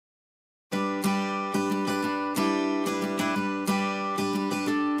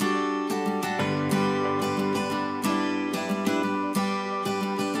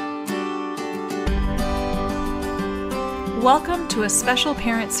Welcome to a special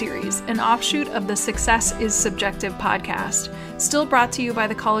parent series, an offshoot of the Success is Subjective podcast, still brought to you by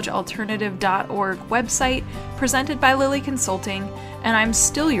the collegealternative.org website, presented by Lilly Consulting, and I'm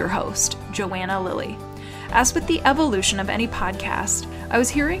still your host, Joanna Lilly. As with the evolution of any podcast, I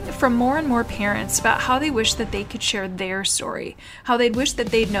was hearing from more and more parents about how they wish that they could share their story, how they'd wish that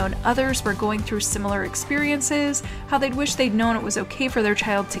they'd known others were going through similar experiences, how they'd wish they'd known it was okay for their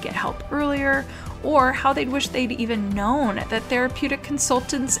child to get help earlier, or how they'd wish they'd even known that therapeutic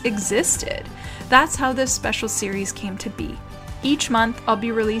consultants existed. That's how this special series came to be. Each month, I'll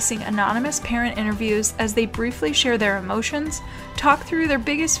be releasing anonymous parent interviews as they briefly share their emotions, talk through their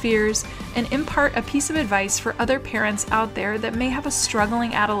biggest fears, and impart a piece of advice for other parents out there that may have a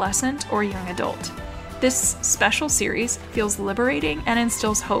struggling adolescent or young adult. This special series feels liberating and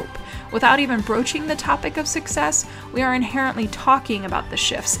instills hope. Without even broaching the topic of success, we are inherently talking about the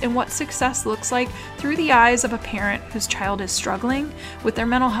shifts in what success looks like through the eyes of a parent whose child is struggling with their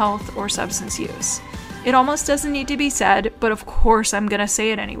mental health or substance use. It almost doesn't need to be said, but of course I'm going to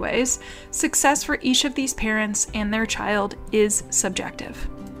say it anyways. Success for each of these parents and their child is subjective.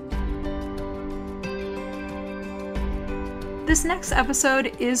 This next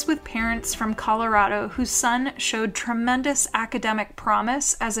episode is with parents from Colorado whose son showed tremendous academic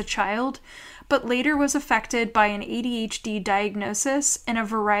promise as a child, but later was affected by an ADHD diagnosis and a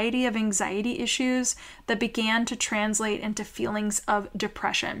variety of anxiety issues that began to translate into feelings of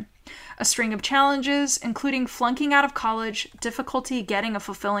depression. A string of challenges, including flunking out of college, difficulty getting a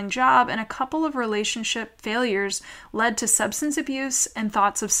fulfilling job, and a couple of relationship failures, led to substance abuse and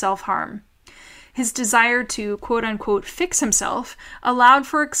thoughts of self-harm. His desire to quote-unquote fix himself allowed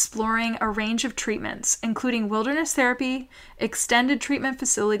for exploring a range of treatments, including wilderness therapy, extended treatment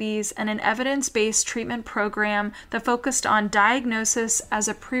facilities, and an evidence-based treatment program that focused on diagnosis as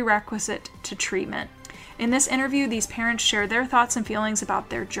a prerequisite to treatment. In this interview, these parents share their thoughts and feelings about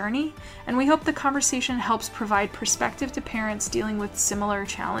their journey, and we hope the conversation helps provide perspective to parents dealing with similar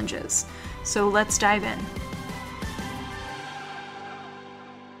challenges. So let's dive in.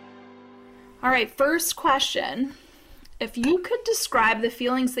 All right, first question. If you could describe the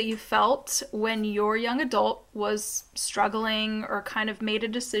feelings that you felt when your young adult was struggling or kind of made a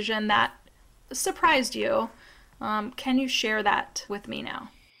decision that surprised you, can you share that with me now?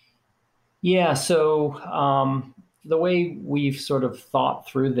 Yeah, so the way we've sort of thought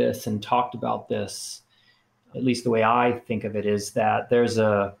through this and talked about this, at least the way I think of it, is that there's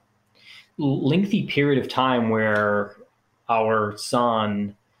a lengthy period of time where our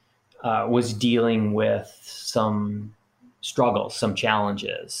son was dealing with some struggles, some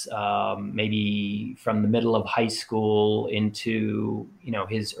challenges, maybe from the middle of high school into,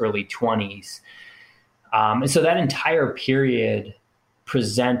 his early 20s. And so that entire period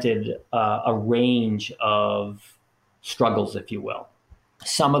presented a range of struggles, if you will.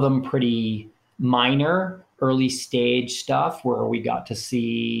 Some of them pretty minor, early stage stuff where we got to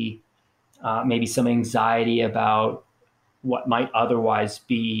see maybe some anxiety about what might otherwise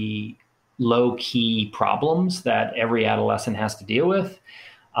be low-key problems that every adolescent has to deal with,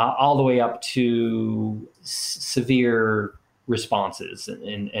 all the way up to severe responses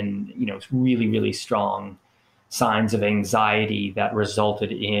and really, really strong signs of anxiety that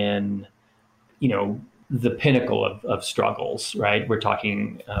resulted in, the pinnacle of struggles, right? We're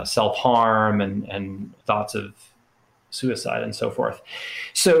talking self-harm and thoughts of suicide and so forth.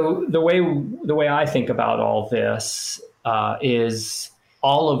 So the way I think about all this is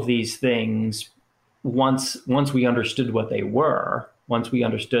all of these things, once we understood what they were, once we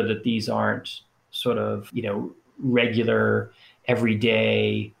understood that these aren't sort of, regular,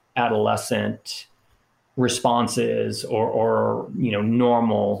 everyday adolescent responses or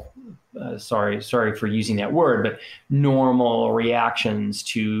normal, sorry for using that word, but normal reactions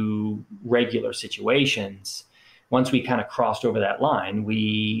to regular situations. Once we kind of crossed over that line,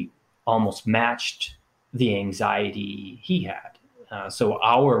 we almost matched the anxiety he had. So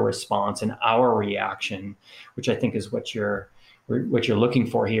our response and our reaction, which I think is what you're looking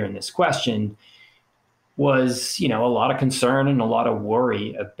for here in this question, was, a lot of concern and a lot of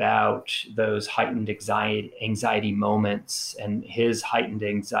worry about those heightened anxiety moments and his heightened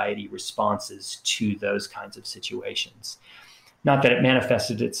anxiety responses to those kinds of situations. Not that it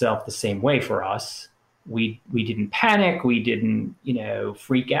manifested itself the same way for us. We didn't panic, we didn't,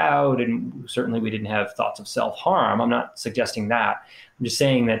 freak out, and certainly we didn't have thoughts of self-harm. I'm not suggesting that. I'm just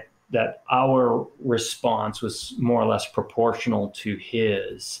saying that our response was more or less proportional to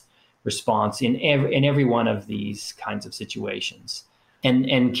his response in every one of these kinds of situations.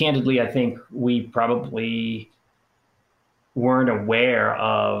 And candidly, I think we probably weren't aware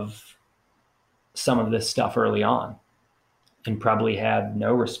of some of this stuff early on. and probably had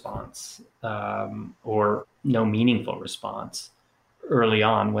no response or no meaningful response early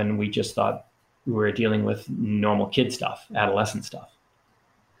on when we just thought we were dealing with normal kid stuff, adolescent stuff.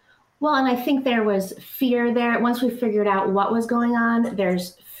 Well, and I think there was fear there. Once we figured out what was going on,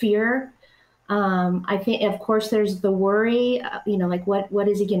 there's fear. I think, of course, there's the worry, like what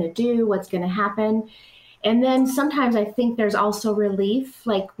is he going to do? What's going to happen? And then sometimes I think there's also relief,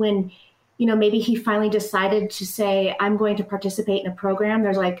 like when, maybe he finally decided to say, I'm going to participate in a program.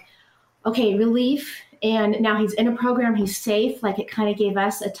 There's like, okay, relief. And now he's in a program, he's safe. Like it kind of gave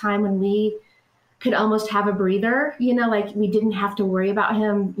us a time when we could almost have a breather, like we didn't have to worry about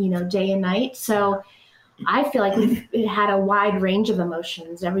him, day and night. So I feel like we've had a wide range of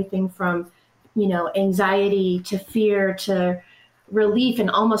emotions, everything from, anxiety to fear to relief and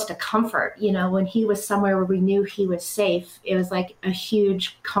almost a comfort. When he was somewhere where we knew he was safe, it was like a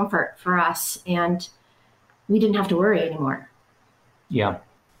huge comfort for us, and we didn't have to worry anymore. Yeah.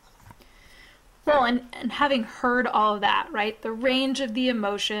 Well, and having heard all of that, right, the range of the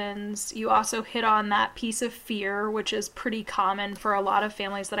emotions, you also hit on that piece of fear, which is pretty common for a lot of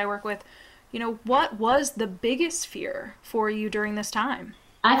families that I work with. What was the biggest fear for you during this time?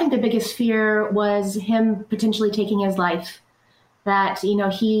 I think the biggest fear was him potentially taking his life. That,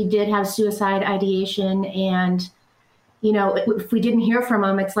 he did have suicide ideation, and, if we didn't hear from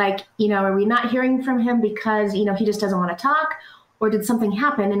him, it's like, are we not hearing from him because, he just doesn't want to talk? Or did something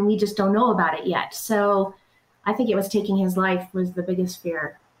happen and we just don't know about it yet? So I think it was taking his life was the biggest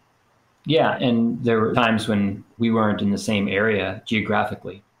fear. Yeah, and there were times when we weren't in the same area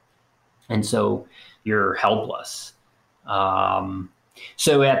geographically. And so you're helpless.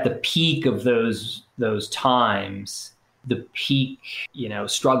 So at the peak of those times, the peak,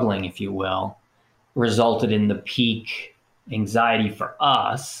 struggling, if you will, resulted in the peak anxiety for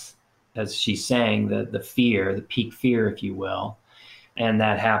us, as she's saying, the fear, the peak fear, if you will. And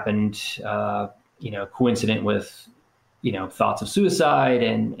that happened, coincident with, thoughts of suicide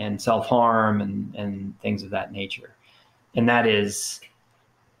and self-harm and things of that nature. And that is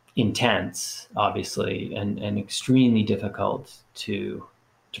intense, obviously, and extremely difficult to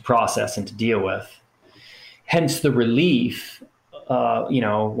process and to deal with. Hence the relief,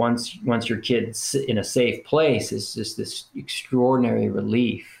 once your kid's in a safe place, is just this extraordinary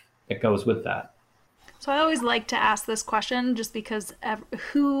relief that goes with that. So I always like to ask this question just because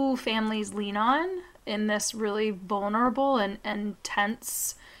who families lean on in this really vulnerable and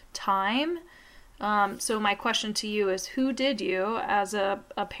tense time. So my question to you is, who did you as a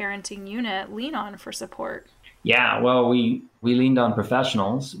parenting unit lean on for support? Yeah, well, we leaned on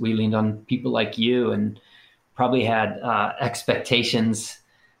professionals. We leaned on people like you, and probably had expectations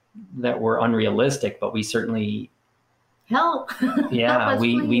that were unrealistic, but we certainly help. Yeah, help us,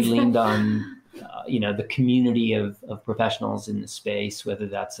 we leaned on the community of professionals in the space, whether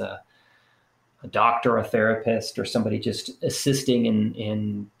that's a doctor, a therapist, or somebody just assisting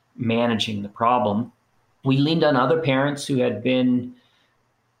in managing the problem. We leaned on other parents who had been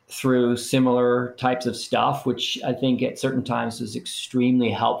through similar types of stuff, which I think at certain times was extremely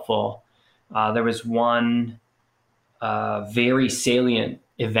helpful. There was one very salient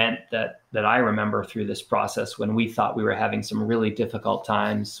event that I remember through this process when we thought we were having some really difficult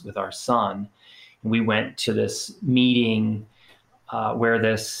times with our son. We went to this meeting where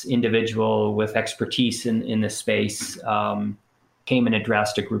this individual with expertise in this space came and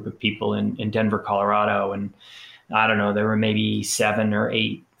addressed a group of people in Denver, Colorado. And I don't know, there were maybe 7 or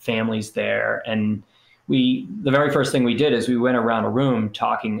 8 families there. And the very first thing we did is we went around a room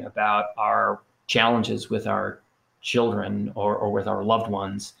talking about our challenges with our children or with our loved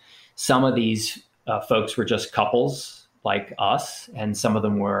ones. Some of these folks were just couples like us, and some of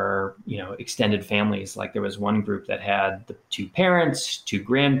them were, extended families. Like there was one group that had the 2 parents, 2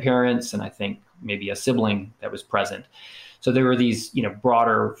 grandparents, and I think maybe a sibling that was present. So there were these,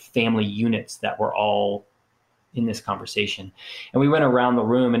 broader family units that were all in this conversation. And we went around the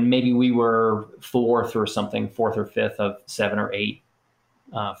room, and maybe we were 4th or 5th of 7 or 8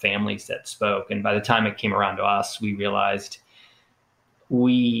 families that spoke. And by the time it came around to us, we realized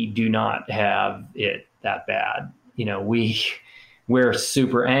we do not have it that bad. We're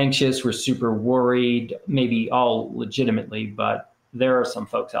super anxious, we're super worried, maybe all legitimately, but there are some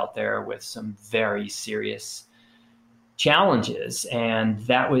folks out there with some very serious challenges. And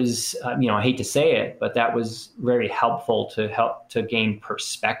that was, I hate to say it, but that was very helpful to gain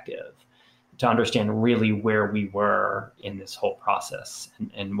perspective, to understand really where we were in this whole process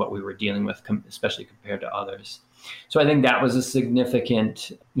and what we were dealing with, especially compared to others. So I think that was a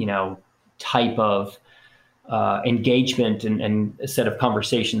significant, type of engagement and a set of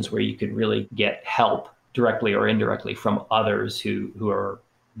conversations where you could really get help directly or indirectly from others who are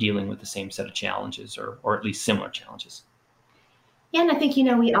dealing with the same set of challenges or at least similar challenges. Yeah, and I think,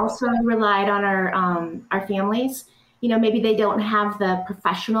 we also relied on our families. Maybe they don't have the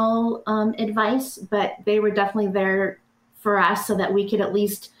professional advice, but they were definitely there for us so that we could at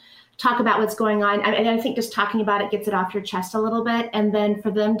least talk about what's going on. I think just talking about it gets it off your chest a little bit. And then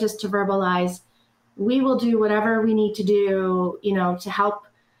for them just to verbalize, we will do whatever we need to do, to help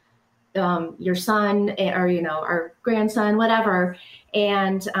your son or, our grandson, whatever.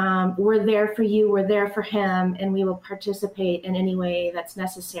 And we're there for you, we're there for him, and we will participate in any way that's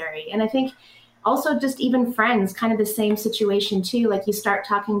necessary. And I think also just even friends, kind of the same situation too. Like you start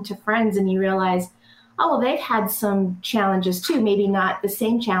talking to friends and you realize, oh, well, they've had some challenges too, maybe not the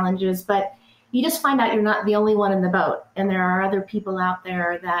same challenges, but you just find out you're not the only one in the boat. And there are other people out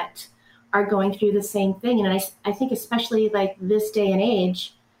there that are going through the same thing. And I think especially like this day and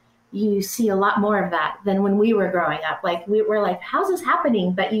age, you see a lot more of that than when we were growing up. Like we're like, how's this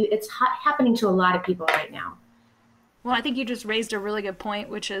happening? But it's happening to a lot of people right now. Well, I think you just raised a really good point,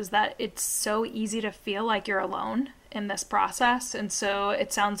 which is that it's so easy to feel like you're alone in this process. And so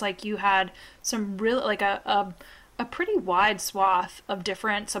it sounds like you had some really, like a pretty wide swath of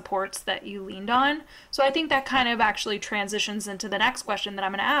different supports that you leaned on. So I think that kind of actually transitions into the next question that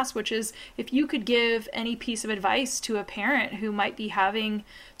I'm going to ask, which is if you could give any piece of advice to a parent who might be having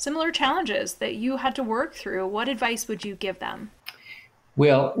similar challenges that you had to work through, what advice would you give them?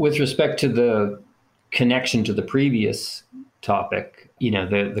 Well, with respect to the connection to the previous topic,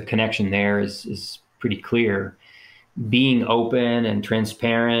 the connection there is pretty clear. Being open and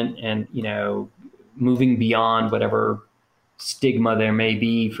transparent and, moving beyond whatever stigma there may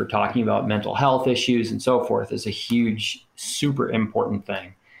be for talking about mental health issues and so forth is a huge, super important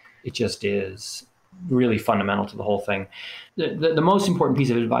thing. It just is really fundamental to the whole thing. The most important piece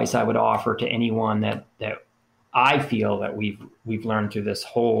of advice I would offer to anyone that I feel that we've learned through this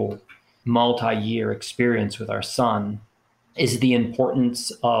whole multi-year experience with our son is the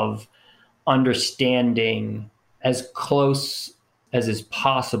importance of understanding as close as is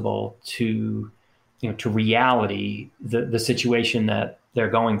possible to reality, the situation that they're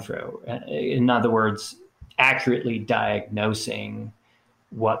going through. In other words, accurately diagnosing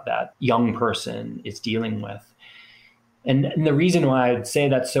what that young person is dealing with. And the reason why I'd say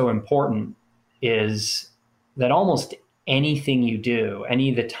that's so important is that almost anything you do, any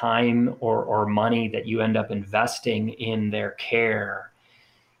of the time or money that you end up investing in their care,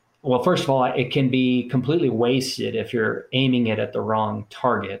 well, first of all, it can be completely wasted if you're aiming it at the wrong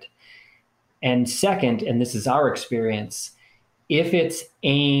target. And second, and this is our experience, if it's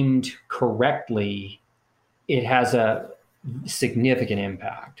aimed correctly, it has a significant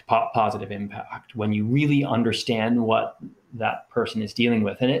impact, positive impact, when you really understand what that person is dealing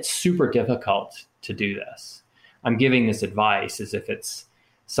with. And it's super difficult to do this. I'm giving this advice as if it's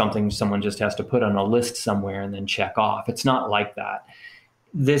something someone just has to put on a list somewhere and then check off. It's not like that.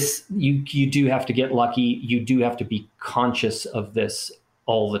 You do have to get lucky. You do have to be conscious of this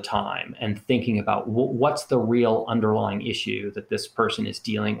all the time and thinking about what's the real underlying issue that this person is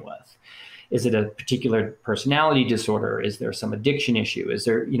dealing with. Is it a particular personality disorder? Is there some addiction issue? Is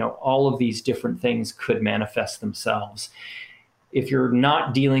there, all of these different things could manifest themselves. If you're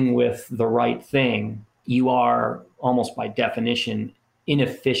not dealing with the right thing, you are almost by definition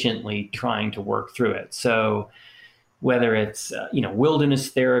inefficiently trying to work through it. So whether it's, wilderness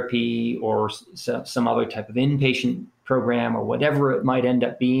therapy or some other type of inpatient program or whatever it might end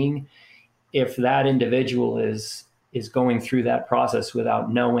up being, if that individual is going through that process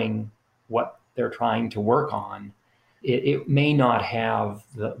without knowing what they're trying to work on, it may not have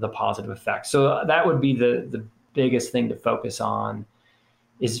the positive effect. So that would be the biggest thing to focus on,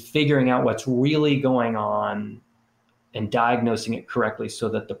 is figuring out what's really going on and diagnosing it correctly so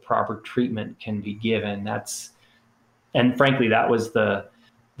that the proper treatment can be given. And frankly, that was the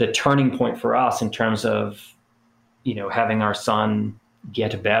turning point for us in terms of, having our son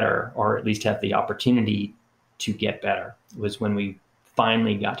get better, or at least have the opportunity to get better, was when we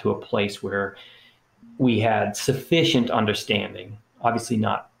finally got to a place where we had sufficient understanding, obviously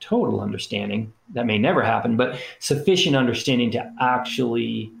not total understanding, that may never happen, but sufficient understanding to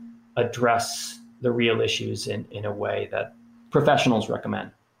actually address the real issues in a way that professionals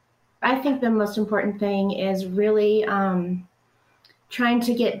recommend. I think the most important thing is really trying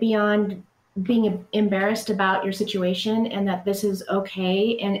to get beyond being embarrassed about your situation, and that this is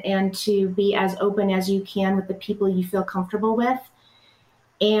okay, and to be as open as you can with the people you feel comfortable with.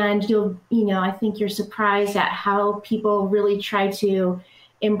 And I think you're surprised at how people really try to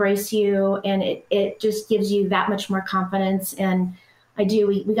embrace you, and it just gives you that much more confidence. And I do.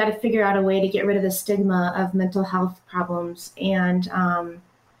 We got to figure out a way to get rid of the stigma of mental health problems. And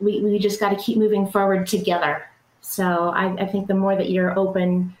we just got to keep moving forward together. So I think the more that you're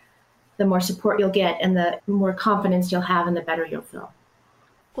open, the more support you'll get and the more confidence you'll have and the better you'll feel.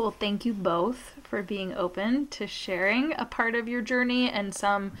 Well, thank you both for being open to sharing a part of your journey and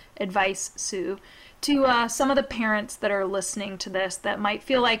some advice, Sue, to some of the parents that are listening to this that might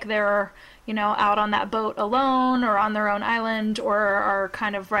feel like they're, out on that boat alone or on their own island, or are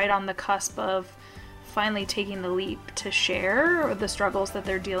kind of right on the cusp of finally taking the leap to share the struggles that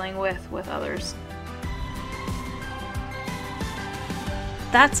they're dealing with others.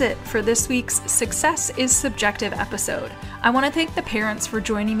 That's it for this week's Success is Subjective episode. I want to thank the parents for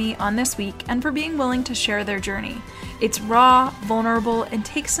joining me on this week and for being willing to share their journey. It's raw, vulnerable, and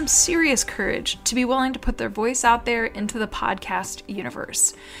takes some serious courage to be willing to put their voice out there into the podcast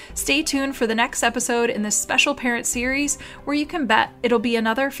universe. Stay tuned for the next episode in this special parent series where you can bet it'll be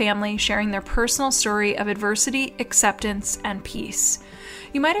another family sharing their personal story of adversity, acceptance, and peace.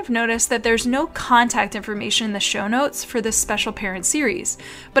 You might have noticed that there's no contact information in the show notes for this special parent series,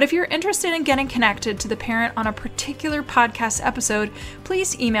 but if you're interested in getting connected to the parent on a particular podcast episode,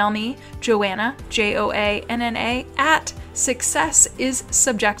 please email me, Joanna, Joanna, at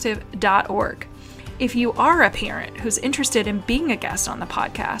successissubjective.org. If you are a parent who's interested in being a guest on the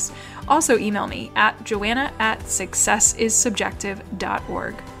podcast, also email me at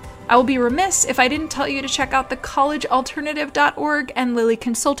joanna@successissubjective.org. I will be remiss if I didn't tell you to check out the collegealternative.org and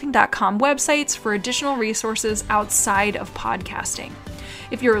lilyconsulting.com websites for additional resources outside of podcasting.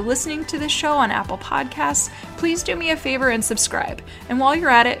 If you're listening to this show on Apple Podcasts, please do me a favor and subscribe. And while you're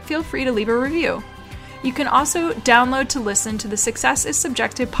at it, feel free to leave a review. You can also download to listen to the Success is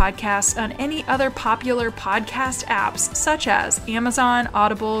Subjective podcast on any other popular podcast apps such as Amazon,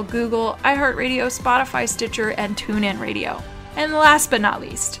 Audible, Google, iHeartRadio, Spotify, Stitcher, and TuneIn Radio. And last but not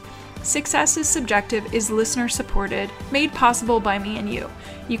least, Success is Subjective is listener supported, made possible by me and you.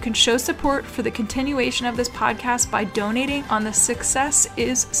 You can show support for the continuation of this podcast by donating on the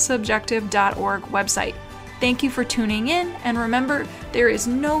successissubjective.org website. Thank you for tuning in, and remember, there is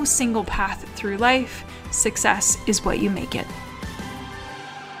no single path through life. Success is what you make it.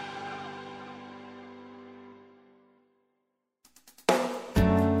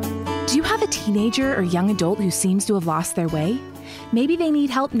 Do you have a teenager or young adult who seems to have lost their way? Maybe they need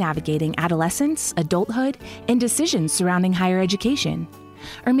help navigating adolescence, adulthood, and decisions surrounding higher education.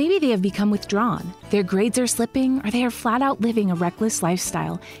 Or maybe they have become withdrawn, their grades are slipping, or they are flat out living a reckless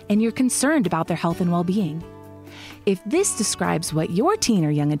lifestyle, and you're concerned about their health and well-being. If this describes what your teen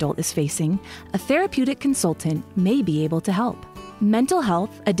or young adult is facing, a therapeutic consultant may be able to help. Mental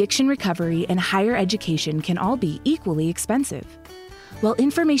health, addiction recovery, and higher education can all be equally expensive. While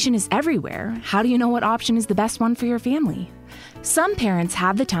information is everywhere, how do you know what option is the best one for your family? Some parents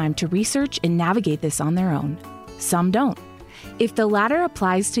have the time to research and navigate this on their own. Some don't. If the latter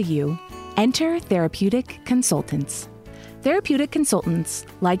applies to you, enter Therapeutic Consultants. Therapeutic consultants,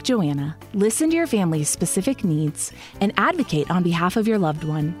 like Joanna, listen to your family's specific needs and advocate on behalf of your loved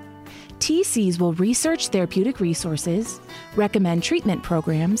one. TCs will research therapeutic resources, recommend treatment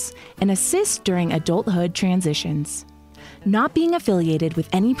programs, and assist during adulthood transitions. Not being affiliated with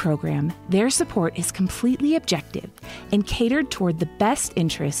any program, their support is completely objective and catered toward the best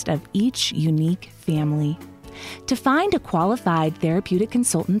interest of each unique family. To find a qualified therapeutic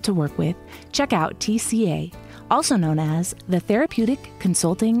consultant to work with, check out TCA, also known as the Therapeutic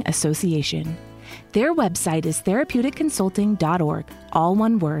Consulting Association. Their website is therapeuticconsulting.org, all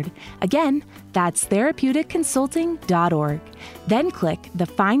one word. Again, that's therapeuticconsulting.org. Then click the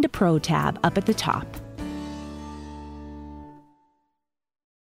Find a Pro tab up at the top.